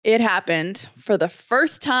It happened for the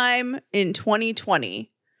first time in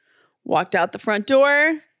 2020. Walked out the front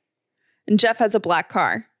door and Jeff has a black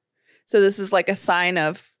car. So this is like a sign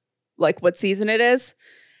of like what season it is.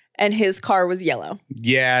 And his car was yellow.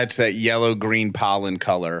 Yeah, it's that yellow-green pollen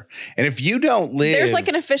color. And if you don't live... There's like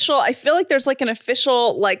an official, I feel like there's like an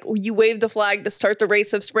official, like you wave the flag to start the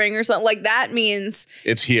race of spring or something. Like that means...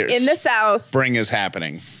 It's here. In the South. Spring is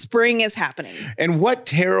happening. Spring is happening. And what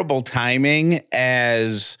terrible timing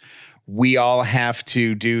as we all have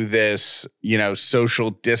to do this, social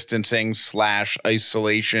distancing /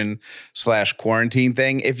 isolation / quarantine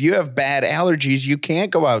thing. If you have bad allergies, you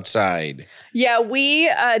can't go outside. Yeah,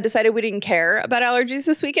 we decided we didn't care about allergies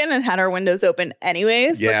this weekend and had our windows open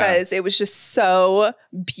anyways because it was just so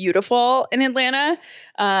beautiful in Atlanta.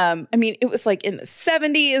 It was like in the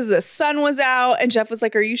 70s, the sun was out, and Jeff was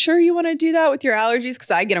like, "Are you sure you want to do that with your allergies?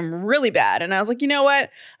 Because I get them really bad." And I was like, you know what?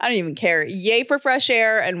 I don't even care. Yay for fresh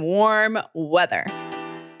air and warm weather.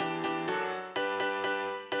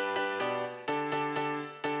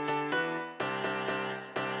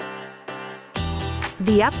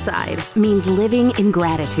 The upside means living in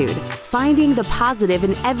gratitude, finding the positive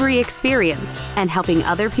in every experience, and helping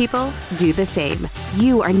other people do the same.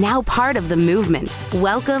 You are now part of the movement.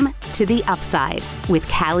 Welcome to The Upside with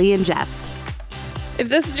Callie and Jeff. If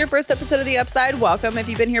this is your first episode of The Upside, welcome. If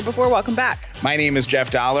you've been here before, welcome back. My name is Jeff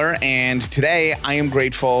Dollar, and today I am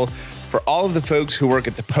grateful for all of the folks who work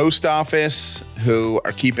at the post office, who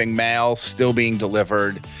are keeping mail still being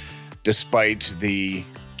delivered despite the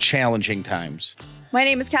challenging times. My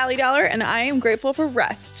name is Callie Dollar, and I am grateful for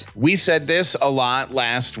rest. We said this a lot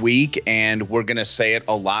last week, and we're going to say it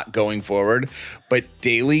a lot going forward, but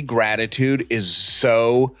daily gratitude is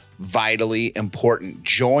so vitally important.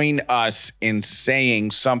 Join us in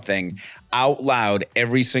saying something out loud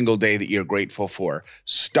every single day that you're grateful for.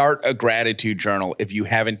 Start a gratitude journal if you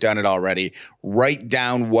haven't done it already. Write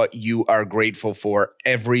down what you are grateful for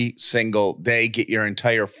every single day. Get your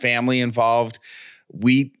entire family involved.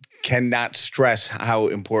 We cannot stress how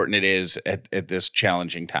important it is at this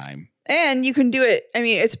challenging time. And you can do it.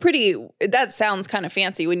 That sounds kind of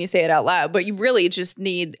fancy when you say it out loud, but you really just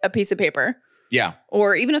need a piece of paper. Yeah.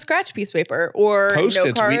 Or even a scratch piece of paper or Post-its.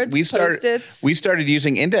 note cards, Post-its. We started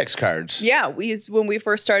using index cards. Yeah, when we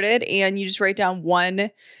first started, and you just write down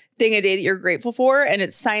one thing a day that you're grateful for, and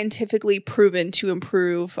it's scientifically proven to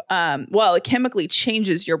improve, it chemically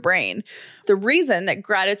changes your brain. The reason that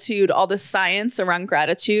gratitude, all the science around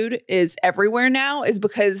gratitude is everywhere now is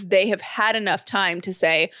because they have had enough time to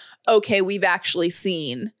say, okay, we've actually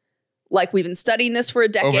seen, like we've been studying this for a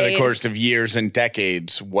decade. Over the course of years and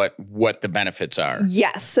decades, what the benefits are.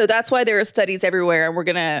 Yes. So that's why there are studies everywhere, and we're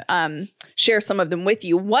going to share some of them with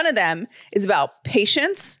you. One of them is about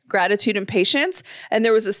patience, gratitude and patience. And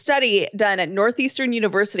there was a study done at Northeastern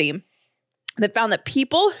University that found that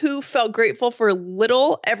people who felt grateful for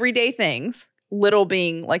little everyday things, little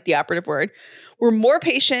being like the operative word, were more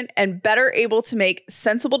patient and better able to make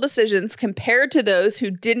sensible decisions compared to those who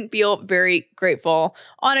didn't feel very grateful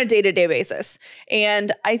on a day-to-day basis.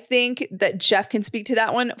 And I think that Jeff can speak to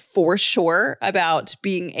that one for sure about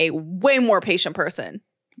being a way more patient person.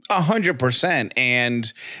 100%.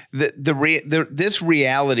 And this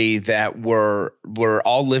reality that we're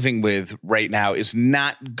all living with right now is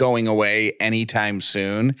not going away anytime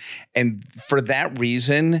soon. And for that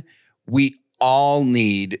reason, we all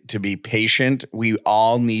need to be patient. We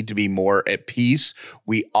all need to be more at peace.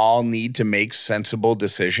 We all need to make sensible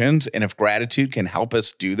decisions. And if gratitude can help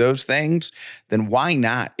us do those things, then why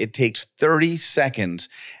not? It takes 30 seconds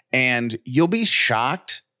and you'll be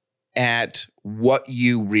shocked at what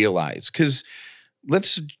you realize. Because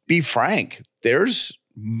let's be frank, there's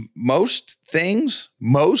most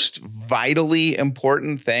vitally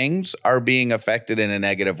important things are being affected in a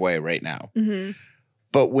negative way right now. Mm-hmm.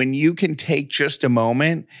 But when you can take just a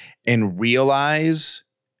moment and realize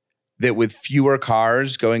that with fewer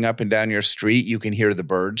cars going up and down your street, you can hear the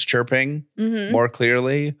birds chirping more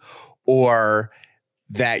clearly, or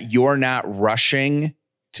that you're not rushing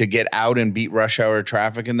to get out and beat rush hour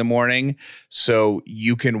traffic in the morning, so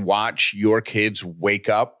you can watch your kids wake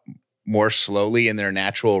up more slowly in their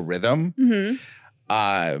natural rhythm. Mm-hmm.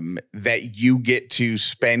 That you get to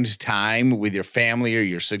spend time with your family or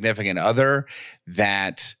your significant other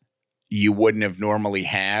that you wouldn't have normally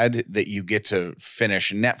had, that you get to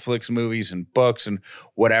finish Netflix movies and books and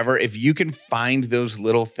whatever. If you can find those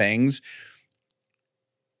little things,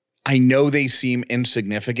 I know they seem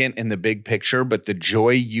insignificant in the big picture, but the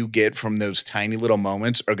joy you get from those tiny little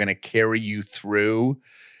moments are going to carry you through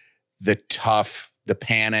the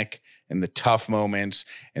panic, and the tough moments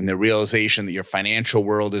and the realization that your financial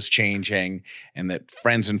world is changing and that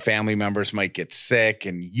friends and family members might get sick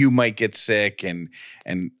and you might get sick and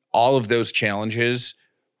all of those challenges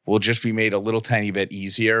will just be made a little tiny bit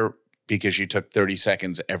easier because you took 30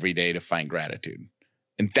 seconds every day to find gratitude.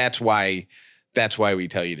 And that's why we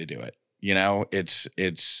tell you to do it. You know, it's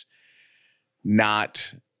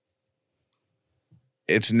not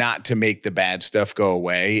to make the bad stuff go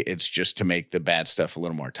away. It's just to make the bad stuff a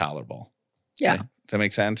little more tolerable. Yeah. Does that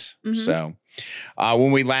make sense? Mm-hmm. So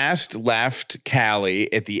when we last left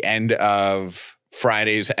Callie at the end of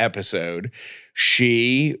Friday's episode,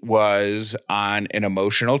 she was on an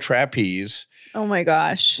emotional trapeze. Oh my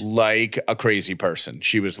gosh. Like a crazy person.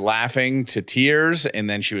 She was laughing to tears and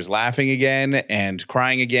then she was laughing again and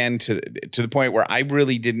crying again to the point where I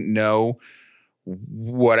really didn't know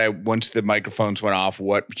once the microphones went off,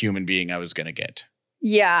 what human being I was going to get.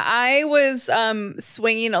 Yeah, I was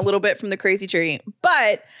swinging a little bit from the crazy tree,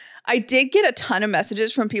 but I did get a ton of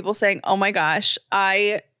messages from people saying, oh my gosh,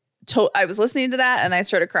 I was listening to that and I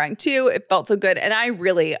started crying too. It felt so good. And I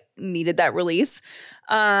really needed that release.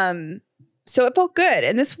 So it felt good.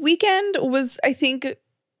 And this weekend was, I think,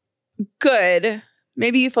 good.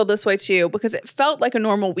 Maybe you felt this way too, because it felt like a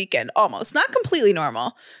normal weekend almost. Not completely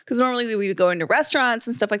normal, because normally we would go into restaurants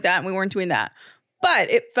and stuff like that, and we weren't doing that. But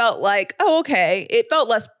it felt like, oh, okay. It felt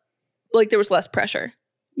less like there was less pressure.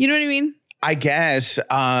 You know what I mean? I guess.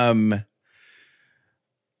 I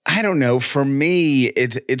don't know. For me,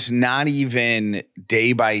 it's not even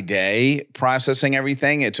day by day processing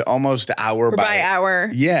everything. It's almost hour by hour.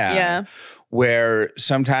 Yeah. Yeah. Where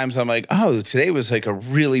sometimes I'm like, oh, today was like a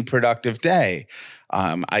really productive day.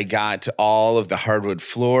 I got all of the hardwood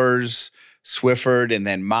floors Swiffered and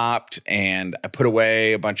then mopped, and I put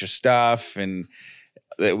away a bunch of stuff, and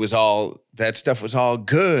that stuff was all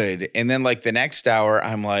good. And then like the next hour,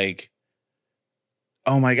 I'm like,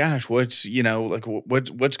 oh my gosh, what's going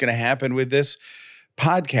to happen with this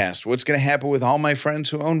podcast? What's going to happen with all my friends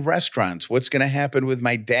who own restaurants? What's going to happen with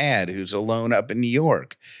my dad who's alone up in New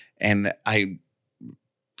York? And I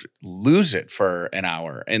lose it for an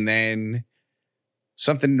hour, and then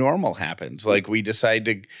something normal happens. Like we decide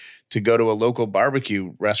to go to a local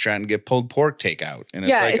barbecue restaurant and get pulled pork takeout. And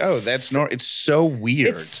that's normal. It's so weird.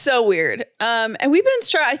 It's so weird. And we've been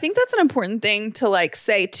I think that's an important thing to like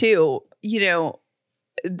say too,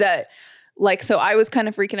 that like, so I was kind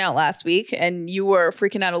of freaking out last week and you were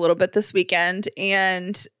freaking out a little bit this weekend.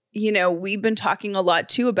 And, we've been talking a lot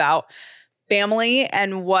too about family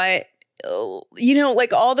and what,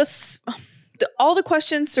 like all the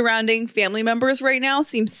questions surrounding family members right now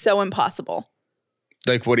seem so impossible.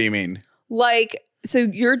 Like, what do you mean? Like, so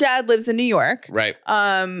your dad lives in New York. Right.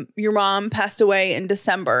 Your mom passed away in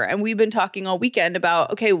December, and we've been talking all weekend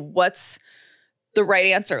about, okay, what's the right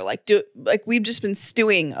answer? Like, we've just been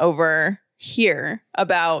stewing over here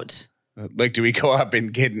about, like, do we go up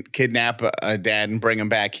and kidnap a dad and bring him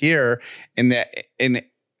back here? And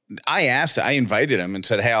I invited him and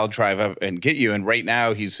said, hey, I'll drive up and get you. And right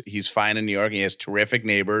now he's fine in New York. He has terrific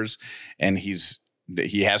neighbors, and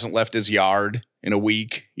he hasn't left his yard in a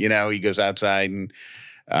week. He goes outside and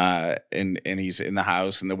he's in the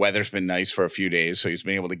house, and the weather's been nice for a few days. So he's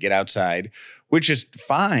been able to get outside, which is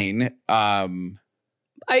fine.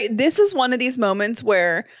 This is one of these moments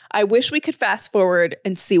where I wish we could fast forward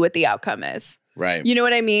and see what the outcome is. Right. You know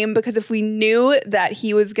what I mean? Because if we knew that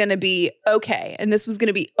he was going to be okay, and this was going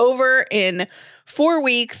to be over in 4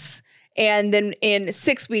 weeks, and then in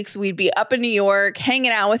 6 weeks, we'd be up in New York,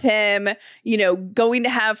 hanging out with him, going to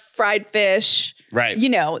have fried fish, right?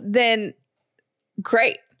 Then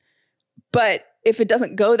great. But if it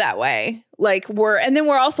doesn't go that way, like we're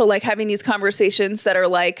also like having these conversations that are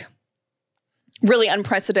like really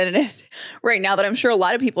unprecedented right now that I'm sure a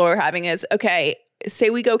lot of people are having is, okay, say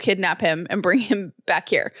we go kidnap him and bring him back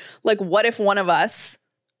here. Like, what if one of us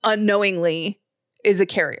unknowingly is a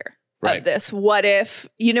carrier of this? What if,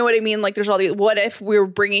 you know what I mean? Like, there's all these, what if we're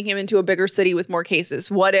bringing him into a bigger city with more cases?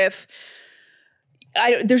 What if,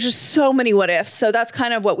 there's just so many what ifs. So that's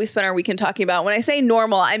kind of what we spent our weekend talking about. When I say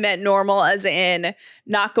normal, I meant normal as in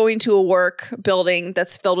not going to a work building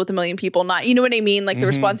that's filled with 1 million people. Not, you know what I mean? Like the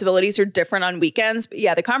responsibilities are different on weekends. But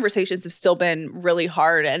yeah, the conversations have still been really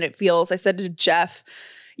hard. And it feels, I said to Jeff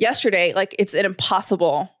yesterday, like it's an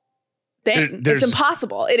impossible thing. It's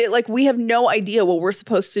impossible. Like we have no idea what we're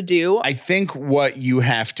supposed to do. I think what you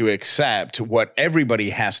have to accept, what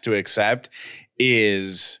everybody has to accept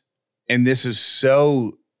is, and this is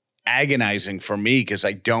so agonizing for me because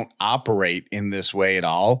I don't operate in this way at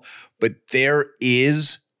all, but there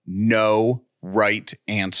is no right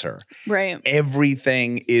answer. Right.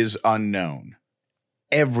 Everything is unknown.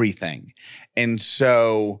 everything. And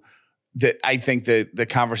so I think the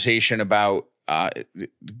conversation about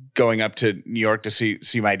going up to New York to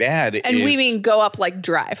see my dad. And we mean go up like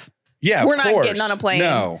drive. Yeah, we're of not course. getting on a plane.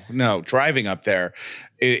 No. Driving up there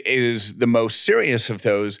is the most serious of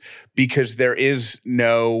those because there is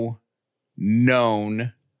no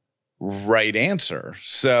known right answer.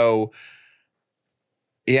 So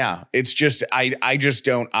yeah, it's just I just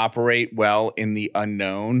don't operate well in the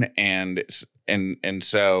unknown, and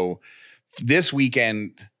so this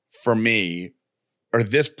weekend for me, or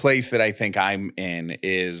this place that I think I'm in,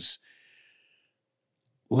 is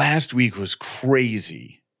last week was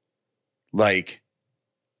crazy. Like,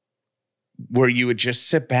 where you would just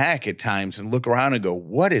sit back at times and look around and go,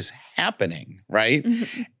 what is happening? Right.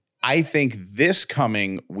 Mm-hmm. I think this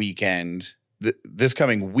coming weekend, this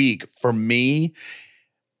coming week for me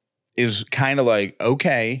is kind of like,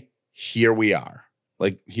 okay, here we are.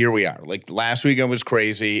 Like, here we are. Like last weekend was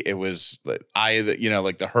crazy. It was like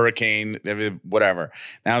the hurricane, whatever.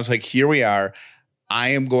 Now it's like, here we are. I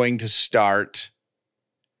am going to start,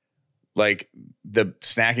 like, the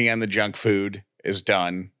snacking on the junk food is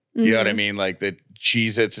done. Mm-hmm. You know what I mean? Like the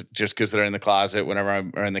Cheez-Its, just because they're in the closet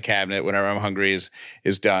or in the cabinet, whenever I'm hungry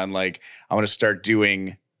is done. Like, I want to start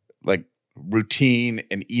doing like routine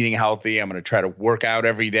and eating healthy. I'm going to try to work out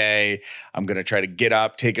every day. I'm going to try to get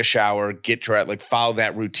up, take a shower, follow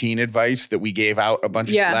that routine advice that we gave out a bunch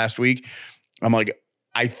of last week. I'm like,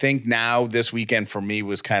 I think now this weekend for me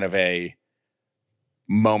was kind of a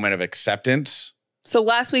moment of acceptance. So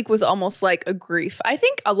last week was almost like a grief. I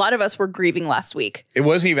think a lot of us were grieving last week. It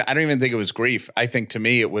wasn't even, I don't even think it was grief. I think to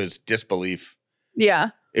me it was disbelief.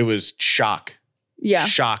 Yeah. It was shock. Yeah.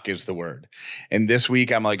 Shock is the word. And this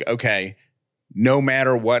week I'm like, okay, no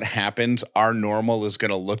matter what happens, our normal is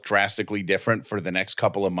going to look drastically different for the next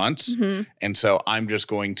couple of months. Mm-hmm. And so I'm just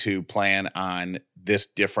going to plan on this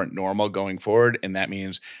different normal going forward. And that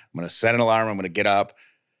means I'm going to set an alarm. I'm going to get up.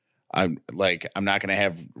 I'm not going to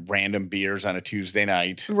have random beers on a Tuesday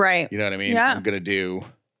night. Right. You know what I mean? Yeah. I'm going to do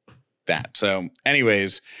that. So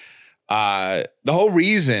anyways, the whole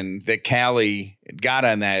reason that Callie got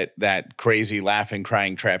on that crazy laughing,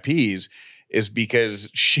 crying trapeze is because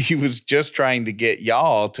she was just trying to get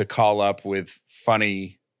y'all to call up with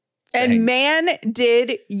funny things. And man,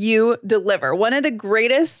 did you deliver. One of the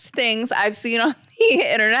greatest things I've seen on the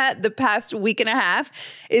internet the past week and a half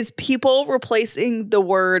is people replacing the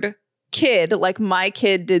word kid, like my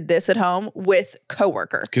kid did this at home, with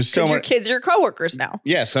coworker. Because your kids are your coworkers now.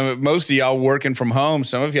 Yeah, most of y'all working from home.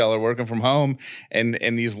 Some of y'all are working from home, and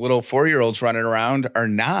these little 4-year-olds running around are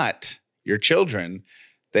not your children.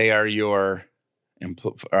 They are your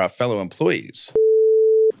fellow employees.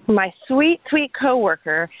 My sweet, sweet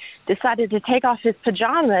coworker decided to take off his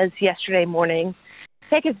pajamas yesterday morning,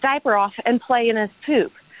 take his diaper off, and play in his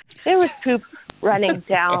poop. There was poop running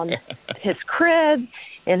down his crib,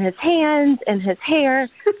 in his hands, in his hair.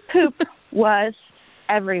 Poop was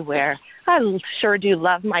everywhere. I sure do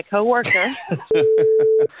love my coworker.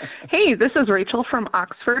 Hey, this is Rachel from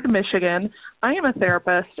Oxford, Michigan. I am a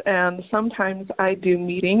therapist, and sometimes I do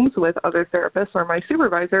meetings with other therapists or my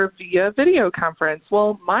supervisor via video conference.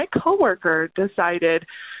 Well, my coworker decided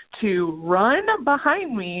to run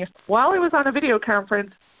behind me while I was on a video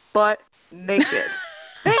conference, but naked.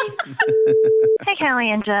 Thanks. Hey,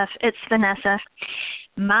 Callie and Jeff. It's Vanessa.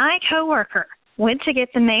 My coworker went to get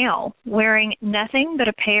the mail wearing nothing but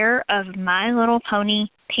a pair of My Little Pony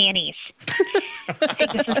panties. I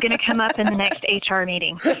think this is going to come up in the next HR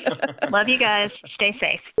meeting. Love you guys. Stay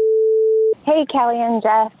safe. Hey, Callie and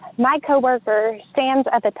Jeff. My coworker stands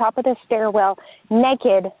at the top of the stairwell,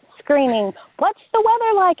 naked, screaming, "What's the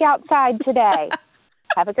weather like outside today?"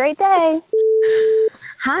 Have a great day.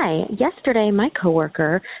 Hi. Yesterday, my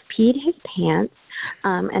coworker peed his pants,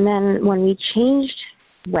 and then when we changed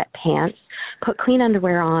wet pants, put clean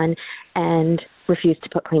underwear on, and refused to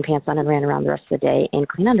put clean pants on and ran around the rest of the day in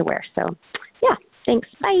clean underwear. So, yeah, thanks.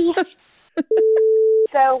 Bye.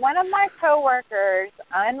 So one of my coworkers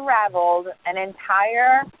unraveled an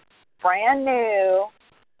entire brand new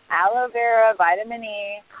aloe vera, vitamin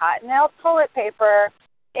E, Cottonelle toilet paper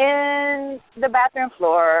in the bathroom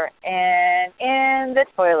floor and in the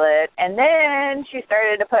toilet. And then she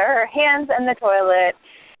started to put her hands in the toilet.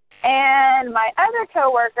 And my other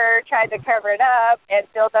coworker tried to cover it up and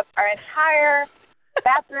filled up our entire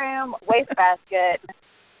bathroom wastebasket.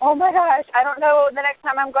 Oh my gosh, I don't know the next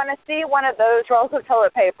time I'm going to see one of those rolls of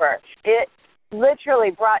toilet paper. It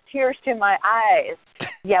literally brought tears to my eyes.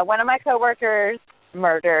 Yeah, one of my coworkers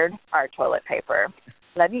murdered our toilet paper.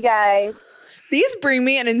 Love you guys. These bring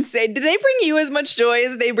me an insane. Did they bring you as much joy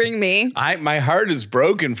as they bring me? My heart is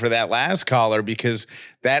broken for that last caller because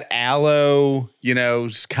that aloe,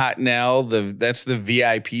 Cottonelle, that's the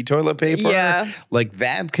VIP toilet paper. Yeah. Like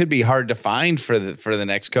that could be hard to find for the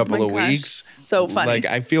next couple of weeks. So funny. Like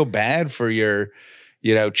I feel bad for your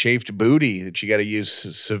chafed booty that you got to use,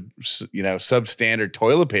 substandard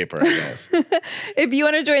toilet paper, I guess. If you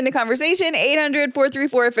want to join the conversation,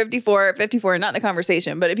 800-434-5454, not the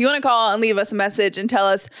conversation, but if you want to call and leave us a message and tell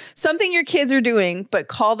us something your kids are doing, but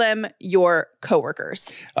call them your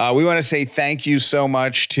coworkers. We want to say thank you so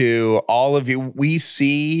much to all of you. We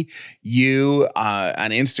see you on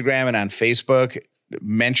Instagram and on Facebook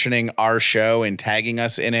mentioning our show and tagging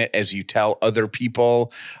us in it as you tell other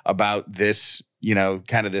people about this,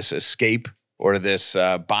 kind of this escape or this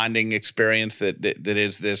bonding experience that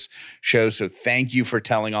is this show. So thank you for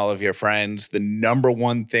telling all of your friends. The number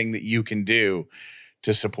one thing that you can do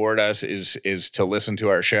to support us is to listen to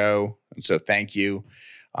our show. And so thank you.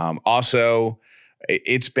 Also,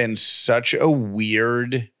 it's been such a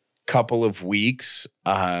weird couple of weeks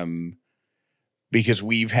because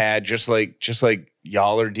we've had just like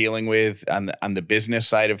y'all are dealing with on the business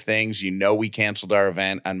side of things. We canceled our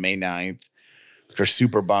event on May 9th. We're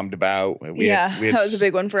super bummed about. That was a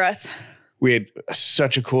big one for us. We had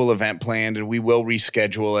such a cool event planned and we will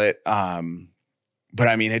reschedule it. But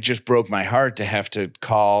I mean, it just broke my heart to have to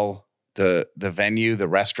call the venue, the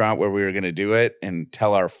restaurant where we were going to do it and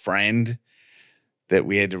tell our friend that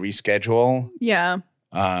we had to reschedule. Yeah.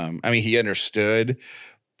 I mean, he understood,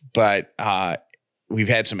 but we've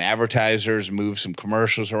had some advertisers move some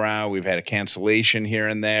commercials around. We've had a cancellation here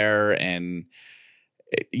and there, and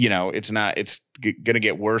it's going to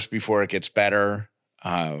get worse before it gets better.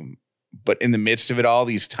 But in the midst of it all,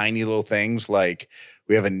 these tiny little things, like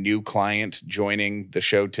we have a new client joining the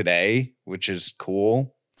show today, which is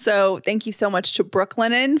cool. So thank you so much to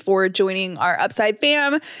Brooklinen for joining our Upside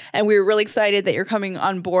fam. And we're really excited that you're coming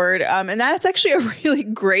on board. And that's actually a really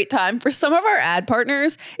great time for some of our ad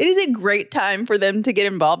partners. It is a great time for them to get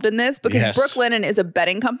involved in this because Brooklinen is a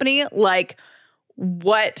bedding company. Like,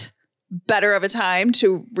 what better of a time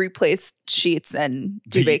to replace sheets and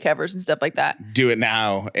duvet covers and stuff like that? Do it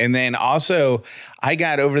now. And then also, I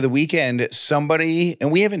got over the weekend somebody,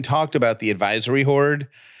 and we haven't talked about the advisory horde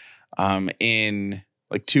in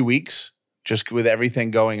like 2 weeks, just with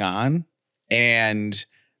everything going on. And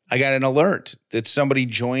I got an alert that somebody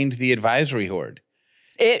joined the advisory horde.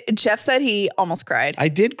 Jeff said he almost cried. I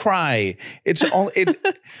did cry. It's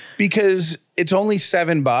because it's only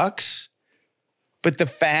 $7, but the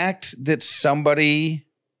fact that somebody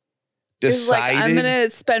decided I'm going to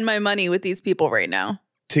spend my money with these people right now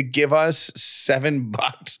to give us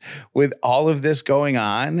 $7 with all of this going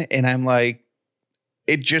on. And I'm like,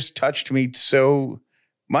 it just touched me so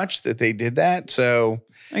much that they did that. So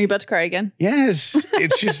are you about to cry again? Yes.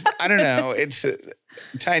 It's just, I don't know. It's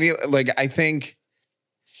tiny. Like, I think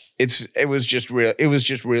it was just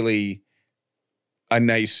really a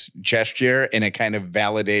nice gesture, and it kind of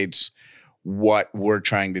validates what we're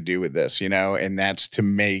trying to do with this, and that's to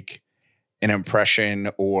make an impression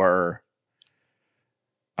or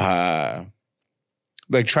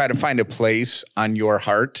like try to find a place on your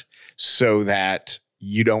heart so that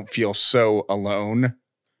you don't feel so alone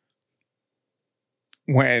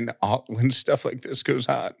when stuff like this goes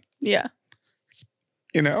on. Yeah.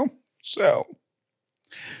 So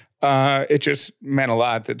it just meant a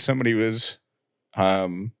lot that somebody was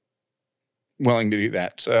willing to do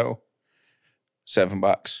that. So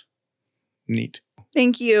 $7. Neat.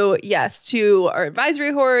 Thank you. Yes, to our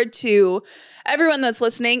advisory horde, to everyone that's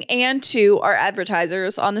listening, and to our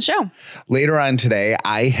advertisers on the show. Later on today,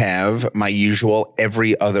 I have my usual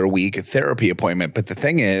every other week therapy appointment. But the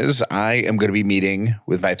thing is, I am going to be meeting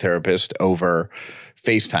with my therapist over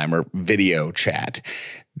FaceTime or video chat.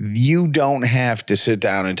 You don't have to sit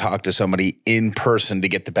down and talk to somebody in person to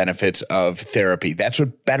get the benefits of therapy. That's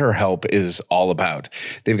what BetterHelp is all about.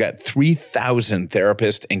 They've got 3,000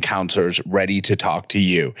 therapists and counselors ready to talk to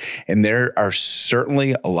you. And there are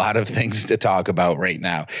certainly a lot of things to talk about right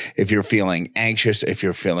now. If you're feeling anxious, if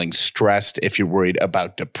you're feeling stressed, if you're worried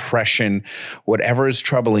about depression, whatever is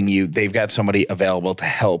troubling you, they've got somebody available to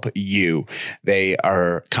help you. They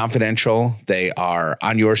are confidential, they are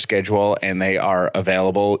on your schedule, and they are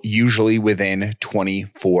available usually within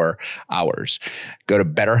 24 hours. Go to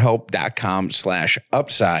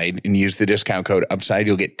betterhelp.com/upside and use the discount code upside.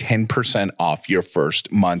 You'll get 10% off your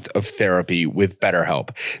first month of therapy with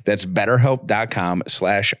BetterHelp. That's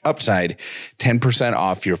betterhelp.com/upside. 10%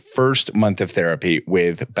 off your first month of therapy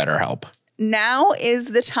with BetterHelp. now is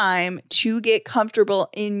the time to get comfortable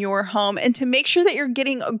in your home and to make sure that you're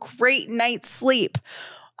getting a great night's sleep.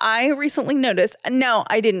 I recently noticed, no,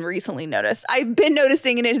 I didn't recently notice. I've been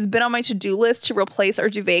noticing, and it has been on my to-do list to replace our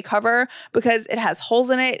duvet cover because it has holes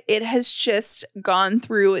in it. It has just gone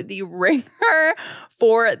through the ringer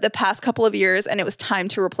for the past couple of years, and it was time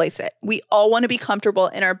to replace it. We all want to be comfortable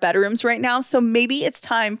in our bedrooms right now, so maybe it's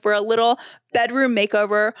time for a little bedroom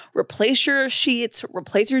makeover. Replace your sheets,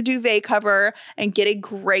 replace your duvet cover, and get a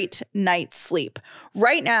great night's sleep.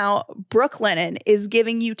 Right now, Brooklinen is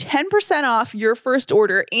giving you 10% off your first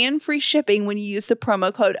order and free shipping when you use the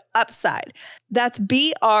promo code UPSIDE. That's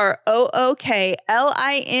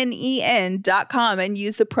BROOKLINEN.com and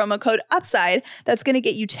use the promo code UPSIDE. That's going to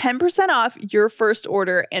get you 10% off your first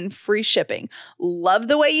order and free shipping. Love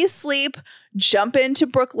the way you sleep? Jump into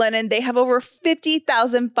Brooklinen. They have over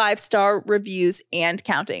 50,000 5-star reviews and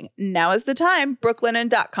counting. Now is the time.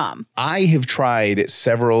 Brooklinen.com. I have tried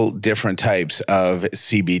several different types of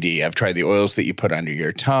CBD. I've tried the oils that you put under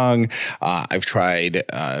your tongue. I've tried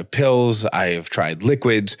pills. I've tried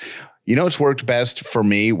liquids. You know what's worked best for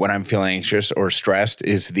me when I'm feeling anxious or stressed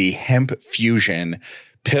is the hemp fusion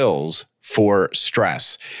pills for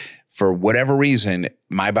stress. For whatever reason,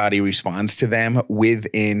 my body responds to them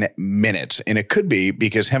within minutes. And it could be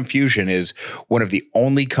because Hemp Fusion is one of the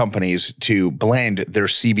only companies to blend their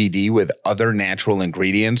CBD with other natural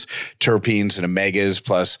ingredients, terpenes and omegas,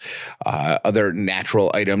 plus other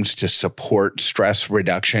natural items to support stress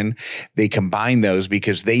reduction. They combine those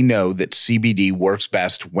because they know that CBD works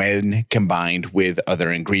best when combined with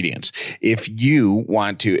other ingredients. If you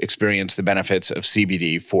want to experience the benefits of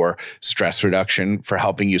CBD for stress reduction, for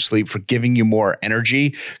helping you sleep, for giving you more energy,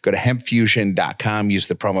 go to hempfusion.com, use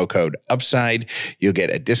the promo code UPSIDE. You'll get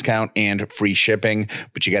a discount and free shipping,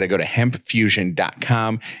 but you got to go to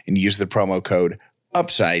hempfusion.com and use the promo code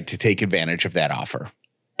UPSIDE to take advantage of that offer.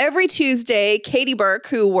 Every Tuesday, Katie Burke,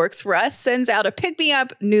 who works for us, sends out a Pick Me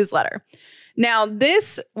Up newsletter. Now,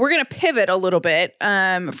 we're going to pivot a little bit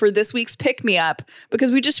for this week's Pick Me Up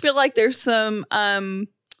because we just feel like there's some, some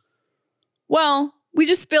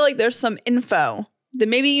info that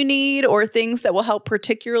maybe you need or things that will help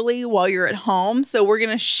particularly while you're at home. So we're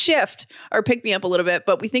going to shift our pick me up a little bit,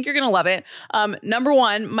 but we think you're going to love it. Number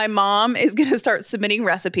one, my mom is going to start submitting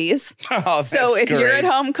recipes. Oh, so if great. You're at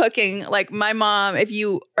home cooking, like my mom, if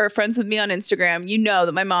you are friends with me on Instagram, you know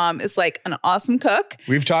that my mom is like an awesome cook.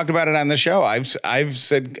 We've talked about it on the show. I've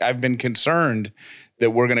said I've been concerned that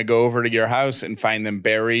we're going to go over to your house and find them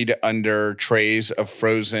buried under trays of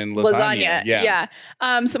frozen lasagna. Yeah.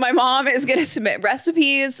 So my mom is going to submit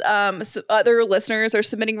recipes. So other listeners are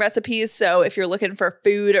submitting recipes. So if you're looking for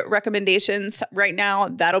food recommendations right now,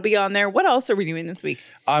 that'll be on there. What else are we doing this week?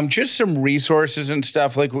 Just some resources and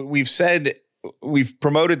stuff. Like we've said, we've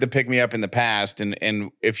promoted the Pick Me Up in the past. And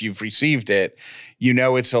if you've received it, you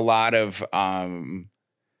know, it's a lot of,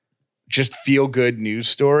 just feel good news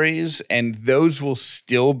stories, and those will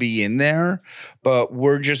still be in there, but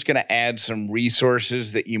we're just going to add some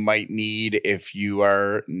resources that you might need if you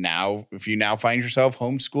now find yourself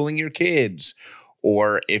homeschooling your kids,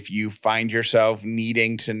 or if you find yourself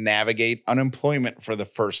needing to navigate unemployment for the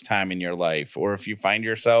first time in your life, or if you find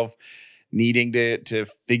yourself needing to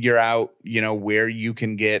figure out, where you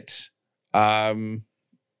can get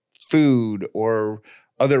food or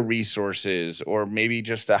other resources, or maybe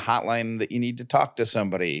just a hotline that you need to talk to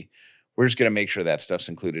somebody. We're just going to make sure that stuff's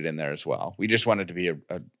included in there as well. We just want it to be a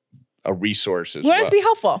resource as well. We want it to be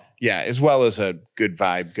helpful. Yeah, as well as a good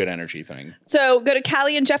vibe, good energy thing. So go to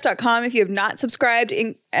CallieandJeff.com if you have not subscribed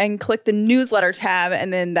and click the newsletter tab,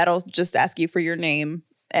 and then that'll just ask you for your name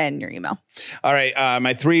and your email. All right.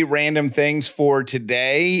 My 3 random things for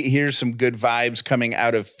today. Here's some good vibes coming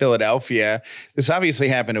out of Philadelphia. This obviously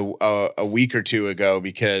happened a week or two ago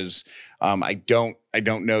because I don't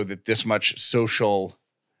know that this much social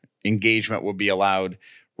engagement will be allowed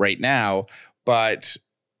right now, but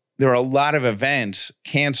there are a lot of events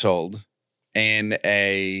canceled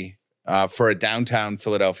for a downtown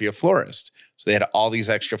Philadelphia florist. So they had all these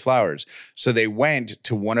extra flowers. So they went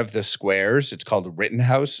to one of the squares. It's called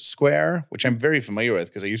Rittenhouse Square, which I'm very familiar with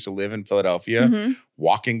because I used to live in Philadelphia,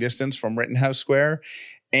 walking distance from Rittenhouse Square.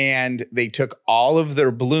 And they took all of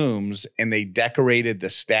their blooms and they decorated the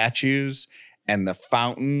statues and the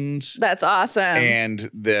fountains. That's awesome.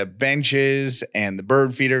 And the benches and the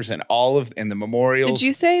bird feeders and the memorials. Did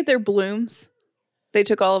you say their blooms? They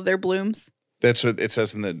took all of their blooms? That's what it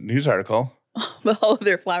says in the news article. But all of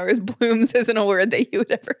their flowers, blooms isn't a word that you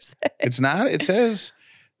would ever say. It's not. It says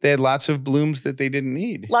They had lots of blooms that they didn't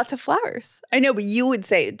need. Lots of flowers. I know, but you would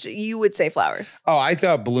say flowers. Oh, I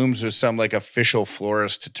thought blooms was some like official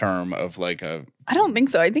florist term of like a. I don't think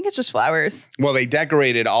so. I think it's just flowers. Well, they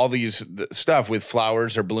decorated all these stuff with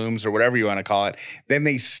flowers or blooms or whatever you want to call it. Then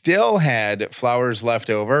they still had flowers left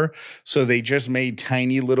over. So they just made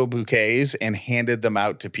tiny little bouquets and handed them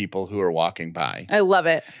out to people who were walking by. I love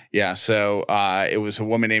it. Yeah. So it was a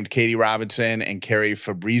woman named Katie Robinson and Carrie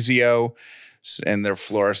Fabrizio, and they're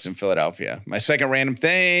florists in Philadelphia. My second random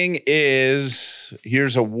thing is,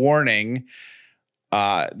 here's a warning.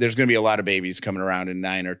 There's going to be a lot of babies coming around in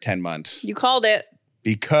 9 or 10 months. You called it.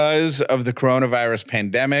 Because of the coronavirus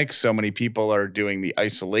pandemic, so many people are doing the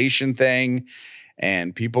isolation thing,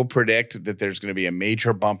 and people predict that there's going to be a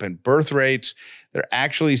major bump in birth rates. They're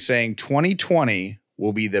actually saying 2020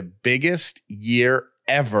 will be the biggest year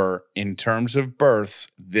ever in terms of births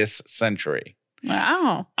this century.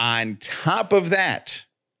 Wow. On top of that,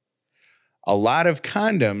 a lot of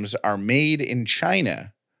condoms are made in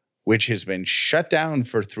China, which has been shut down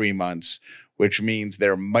for 3 months, which means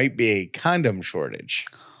there might be a condom shortage,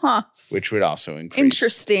 which would also increase.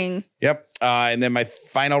 Interesting. Yep. And then my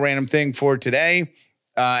final random thing for today,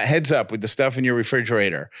 heads up with the stuff in your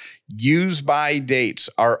refrigerator. Use by dates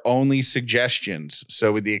are only suggestions.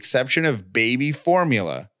 So with the exception of baby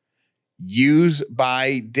formula, use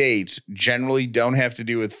by dates generally don't have to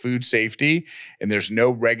do with food safety, and there's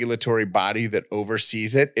no regulatory body that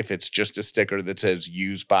oversees it if it's just a sticker that says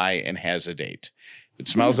use by and has a date. If it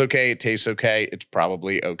smells okay, it tastes okay, it's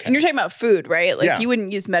probably okay. And you're talking about food, right? Like Yeah. you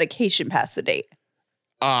wouldn't use medication past the date.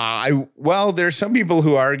 Well, there's some people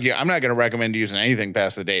who argue, I'm not going to recommend using anything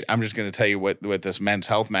past the date. I'm just going to tell you what this Men's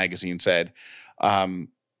Health magazine said.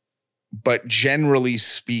 But generally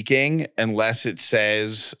speaking, unless it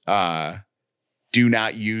says do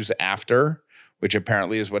not use after, which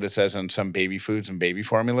apparently is what it says on some baby foods and baby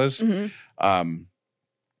formulas,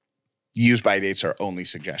 use by dates are only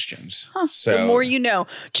suggestions. So the more you know.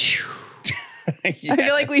 Yeah. I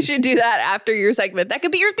feel like we should do that after your segment. That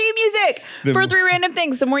could be your theme music for 3 random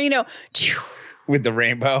things. The more you know. With the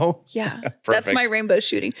rainbow? Yeah. Perfect. That's my rainbow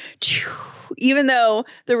shooting. Even though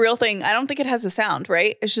the real thing, I don't think it has a sound,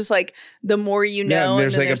 right? It's just like the more you know. Yeah,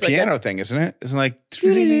 there's and like then a piano thing, isn't it? Isn't it like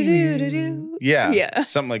yeah,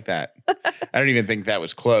 something like that. I don't even think that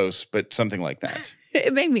was close, but something like that.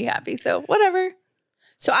 It made me happy. So whatever.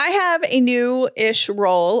 So I have a new-ish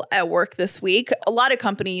role at work this week. A lot of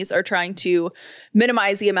companies are trying to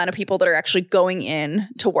minimize the amount of people that are actually going in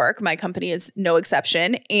to work. My company is no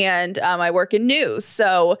exception. And I work in news.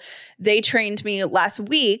 So they trained me last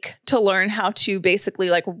week to learn how to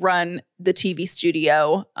basically like run the TV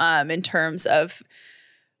studio in terms of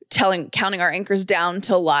counting our anchors down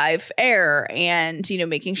to live air and, you know,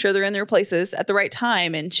 making sure they're in their places at the right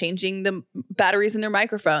time and changing the batteries in their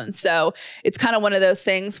microphones. So it's kind of one of those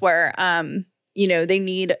things where, you know, they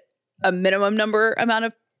need a minimum amount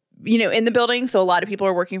of, you know, in the building. So a lot of people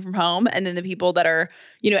are working from home, and then the people that are,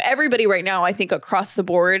 you know, everybody right now, I think across the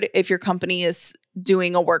board, if your company is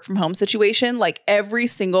doing a work from home situation, like every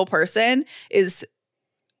single person is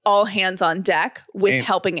all hands on deck with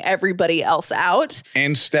helping everybody else out.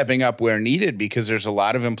 And stepping up where needed, because there's a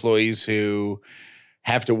lot of employees who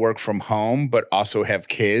have to work from home, but also have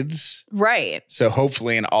kids. Right. So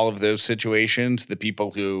hopefully in all of those situations, the people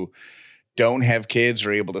who don't have kids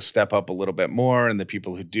are able to step up a little bit more. And the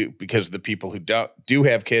people who do, because the people who do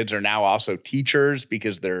have kids are now also teachers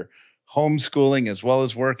because they're homeschooling as well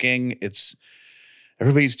as working.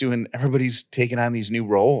 Everybody's taking on these new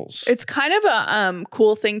roles. It's kind of a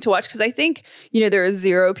cool thing to watch because I think, you know, there are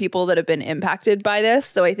 0 people that have been impacted by this.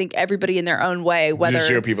 So I think everybody in their own way, whether there's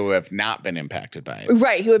 0 people who have not been impacted by it.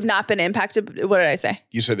 Right, who have not been impacted. What did I say?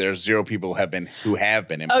 You said there's 0 people who have been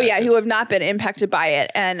impacted. Oh yeah, who have not been impacted by it.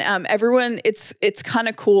 And everyone, it's kind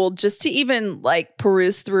of cool just to even like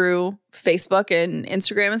peruse through Facebook and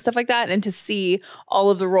Instagram and stuff like that, and to see all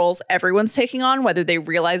of the roles everyone's taking on, whether they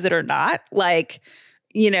realize it or not. Like,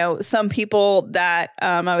 you know, some people that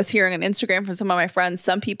I was hearing on Instagram from some of my friends,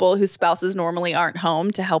 some people whose spouses normally aren't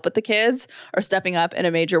home to help with the kids are stepping up in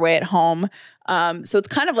a major way at home. So it's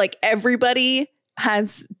kind of like everybody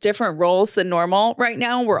has different roles than normal right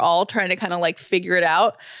now. We're all trying to kind of like figure it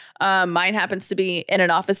out. Mine happens to be in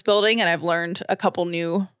an office building, and I've learned a couple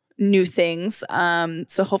new things.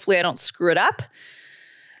 So hopefully I don't screw it up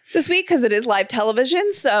this week because it is live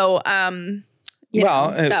television. So,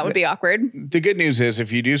 that would be awkward. The good news is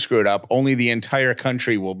if you do screw it up, only the entire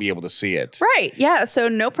country will be able to see it. Right. Yeah. So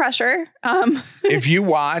no pressure. If you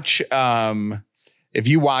watch if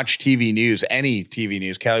you watch TV news, any TV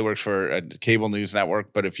news, Callie works for a cable news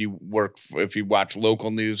network, but if you watch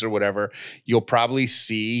local news or whatever, you'll probably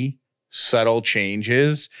see subtle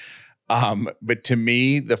changes. But to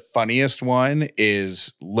me, the funniest one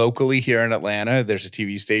is locally here in Atlanta, there's a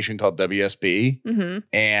TV station called WSB,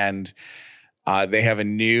 and they have a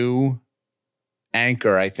new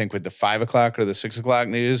anchor, I think, with the 5 o'clock or the 6 o'clock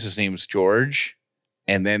news. His name's George.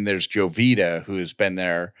 And then there's Jovita, who has been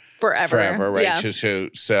there forever, right? Yeah.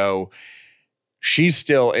 So she's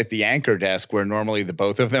still at the anchor desk where normally the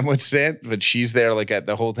both of them would sit, but she's there like at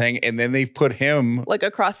the whole thing. And then they've put him like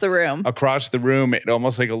across the room at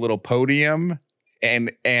almost like a little podium.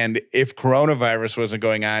 And if coronavirus wasn't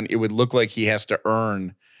going on, it would look like he has to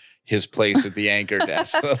earn his place at the anchor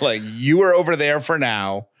desk. So like, you are over there for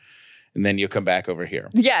now, and then you'll come back over here.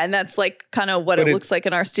 Yeah, and that's like kind of what it looks like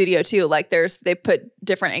in our studio too. Like they put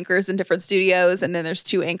different anchors in different studios, and then there's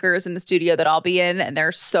 2 anchors in the studio that I'll be in, and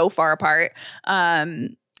they're so far apart.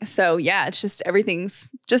 So yeah, it's just everything's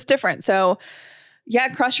just different. So yeah,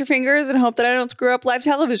 cross your fingers and hope that I don't screw up live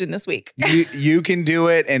television this week. You can do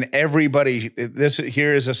it, and everybody. This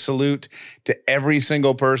here is a salute to every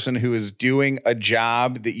single person who is doing a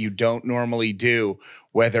job that you don't normally do,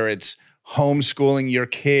 whether it's homeschooling your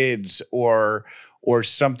kids or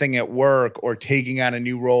something at work or taking on a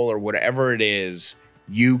new role or whatever it is.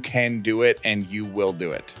 You can do it, and you will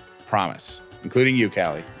do it. Promise. Including you,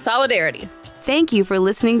 Callie. Solidarity. Thank you for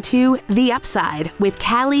listening to The Upside with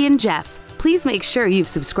Callie and Jeff. Please make sure you've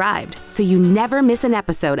subscribed so you never miss an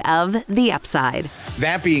episode of The Upside.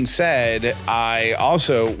 That being said, I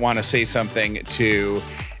also want to say something to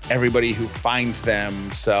everybody who finds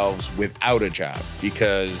themselves without a job,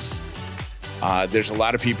 because there's a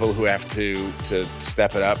lot of people who have to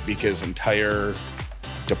step it up because entire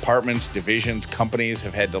departments, divisions, companies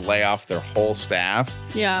have had to lay off their whole staff.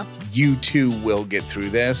 Yeah. You too will get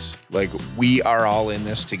through this. Like, we are all in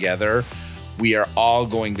this together. We are all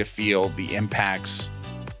going to feel the impacts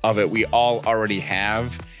of it. We all already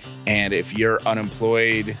have. And if you're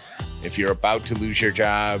unemployed, if you're about to lose your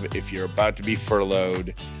job, if you're about to be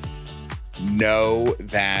furloughed, know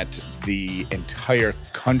that the entire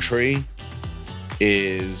country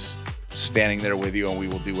is standing there with you, and we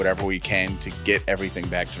will do whatever we can to get everything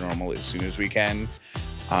back to normal as soon as we can.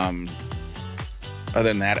 Other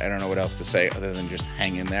than that, I don't know what else to say other than just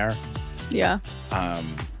hang in there. Yeah.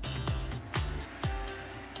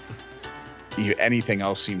 Anything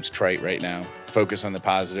else seems trite right now. Focus on the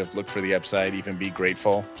positive, look for the upside, even be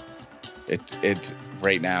grateful. It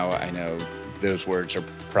right now, I know those words are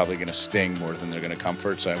probably going to sting more than they're going to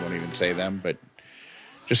comfort, so I won't even say them, but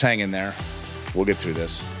just hang in there. We'll get through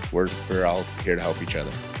this. We're all here to help each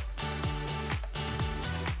other.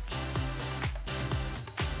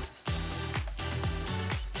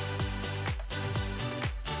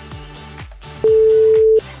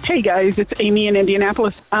 Hey guys, it's Amy in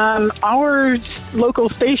Indianapolis. Our local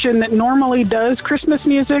station that normally does Christmas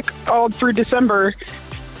music all through December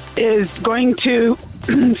is going to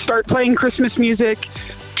start playing Christmas music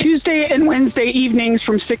Tuesday and Wednesday evenings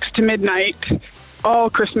from 6 to midnight.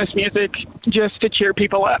 All Christmas music just to cheer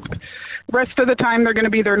people up. Rest of the time they're going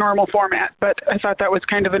to be their normal format, but I thought that was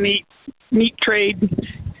kind of a neat trade.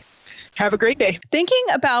 Have a great day. Thinking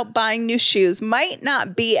about buying new shoes might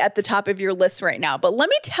not be at the top of your list right now, but let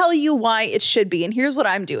me tell you why it should be. And here's what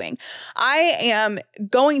I'm doing. I am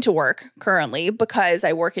going to work currently because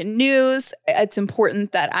I work in news. It's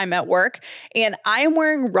important that I'm at work, and I am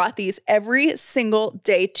wearing Rothy's every single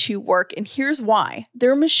day to work. And here's why.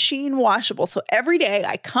 They're machine washable. So every day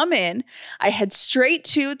I come in, I head straight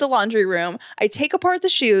to the laundry room. I take apart the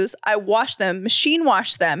shoes, I wash them, machine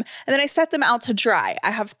wash them, and then I set them out to dry.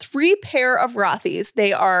 I have 3 pair of Rothy's.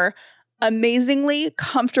 They are amazingly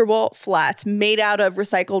comfortable flats made out of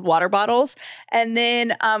recycled water bottles. And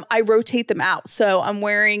then I rotate them out. So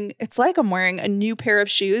it's like I'm wearing a new pair of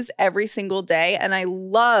shoes every single day. And I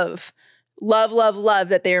love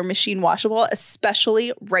that they are machine washable,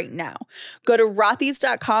 especially right now. Go to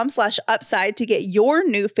rothys.com/upside to get your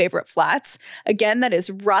new favorite flats. Again, that is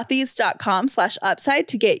rothys.com/upside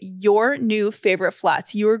to get your new favorite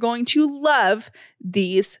flats. You are going to love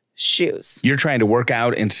these shoes. You're trying to work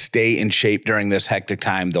out and stay in shape during this hectic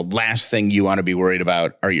time. The last thing you want to be worried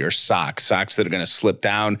about are your socks that are going to slip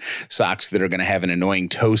down, socks that are going to have an annoying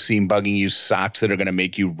toe seam bugging you, socks that are going to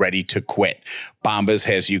make you ready to quit. Bombas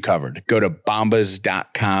has you covered. Go to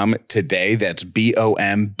bombas.com today. That's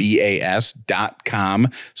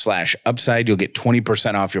BOMBAS.com/upside. You'll get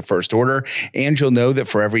 20% off your first order, and you'll know that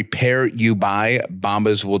for every pair you buy,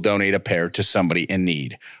 Bombas will donate a pair to somebody in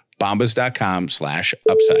need.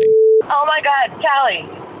 Bombas.com/upside. Oh my God, Callie,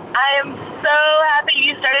 I am so happy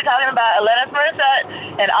you started talking about Alanis Morissette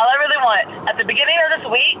and All I Really Want. At the beginning of this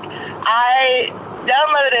week, I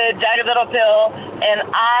downloaded Jagged Little Pill, and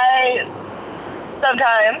I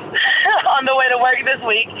sometimes on the way to work this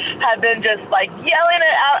week have been just like yelling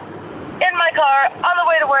it out in my car on the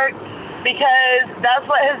way to work, because that's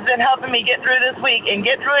what has been helping me get through this week and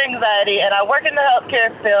get through anxiety. And I work in the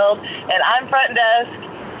healthcare field, and I'm front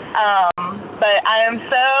desk. But I am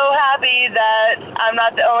so happy that I'm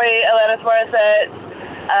not the only Alanis Morissette,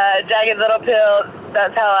 Jagged Little Pill.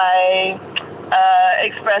 That's how I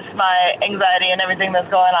express my anxiety and everything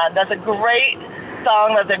that's going on. That's a great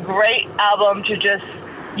song. That's a great album to just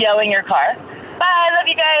yell in your car. Bye. Love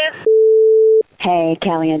you guys. Hey,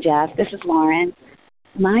 Kelly and Jeff. This is Lauren.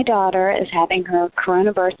 My daughter is having her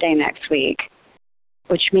Corona birthday next week,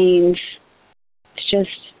 which means it's just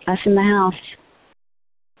us in the house.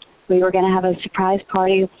 We were going to have a surprise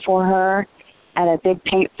party for her at a big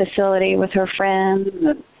paint facility with her friends.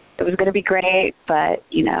 It was going to be great, but,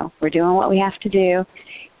 you know, we're doing what we have to do.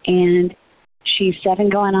 And she's 7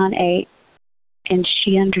 going on 8, and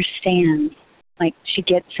she understands. Like, she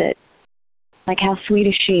gets it. Like, how sweet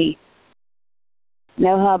is she?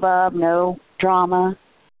 No hubbub, no drama.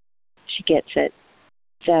 She gets it.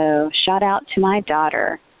 So, shout out to my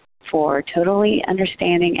daughter for totally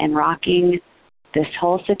understanding and rocking this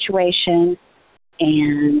whole situation,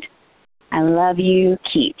 and I love you,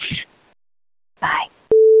 Keats. Bye.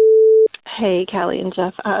 Hey, Callie and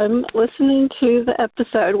Jeff. I'm listening to the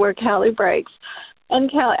episode where Callie breaks.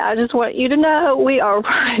 And Callie, I just want you to know we are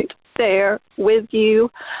right there with you.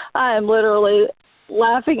 I am literally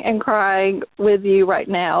laughing and crying with you right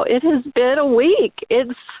now. It has been a week.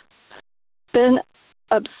 It's been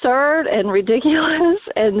absurd and ridiculous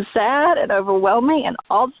and sad and overwhelming and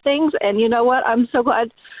all the things. And you know what? I'm so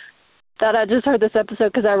glad that I just heard this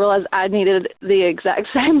episode, because I realized I needed the exact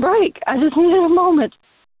same break. I just needed a moment.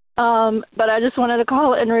 But I just wanted to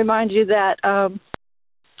call and remind you that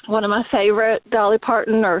one of my favorite Dolly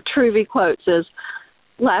Parton or Truvy quotes is,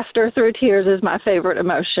 "Laughter through tears is my favorite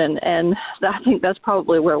emotion," and I think that's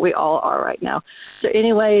probably where we all are right now. So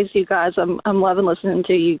anyways, you guys, I'm loving listening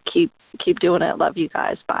to you. Keep doing it. Love you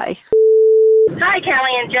guys. Bye. Hi,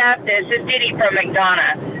 Callie and Jeff. This is Didi from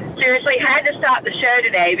McDonough. Seriously, had to stop the show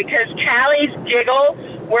today because Callie's giggle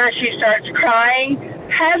where she starts crying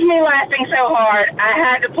has me laughing so hard I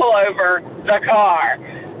had to pull over the car.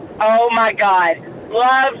 Oh, my God.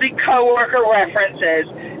 Love the coworker references.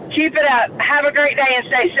 Keep it up. Have a great day and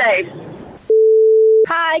stay safe.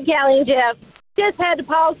 Hi, Callie and Jeff. Just had to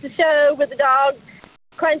pause the show with the dog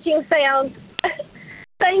crunching sounds.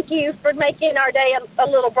 Thank you for making our day a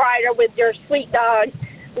little brighter with your sweet dog.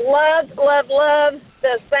 Love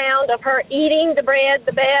the sound of her eating the bread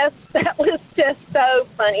the best. That was just so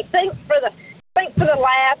funny. Thanks for the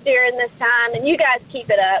laugh during this time, and you guys keep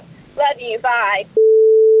it up. Love you. Bye.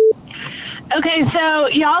 Okay, so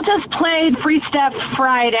y'all just played Free Stuff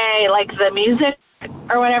Friday, like the music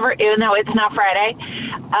or whatever, even though it's not Friday.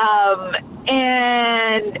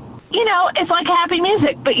 And, you know, it's like happy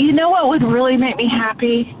music. But you know what would really make me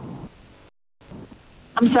happy?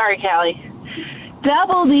 I'm sorry, Callie.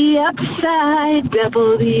 Double the upside,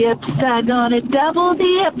 gonna double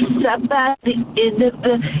the upside by the end of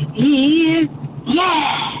the year.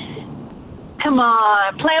 Yeah! Come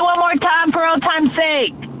on, play one more time for old time's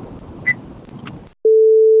sake.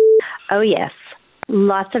 Oh, yes.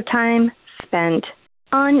 Lots of time spent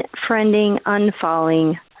unfriending,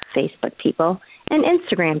 unfollowing Facebook people and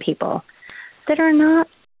Instagram people that are not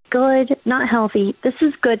good, not healthy. This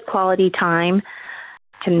is good quality time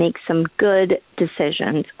to make some good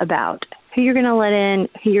decisions about who you're going to let in,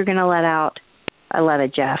 who you're going to let out. I love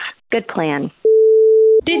it, Jeff. Good plan.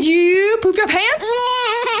 Did you poop your pants?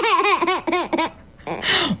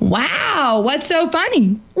 Wow, what's so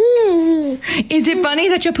funny? Is it funny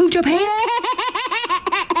that you pooped your pants?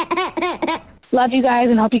 Love you guys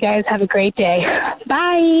and hope you guys have a great day.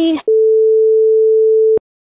 Bye.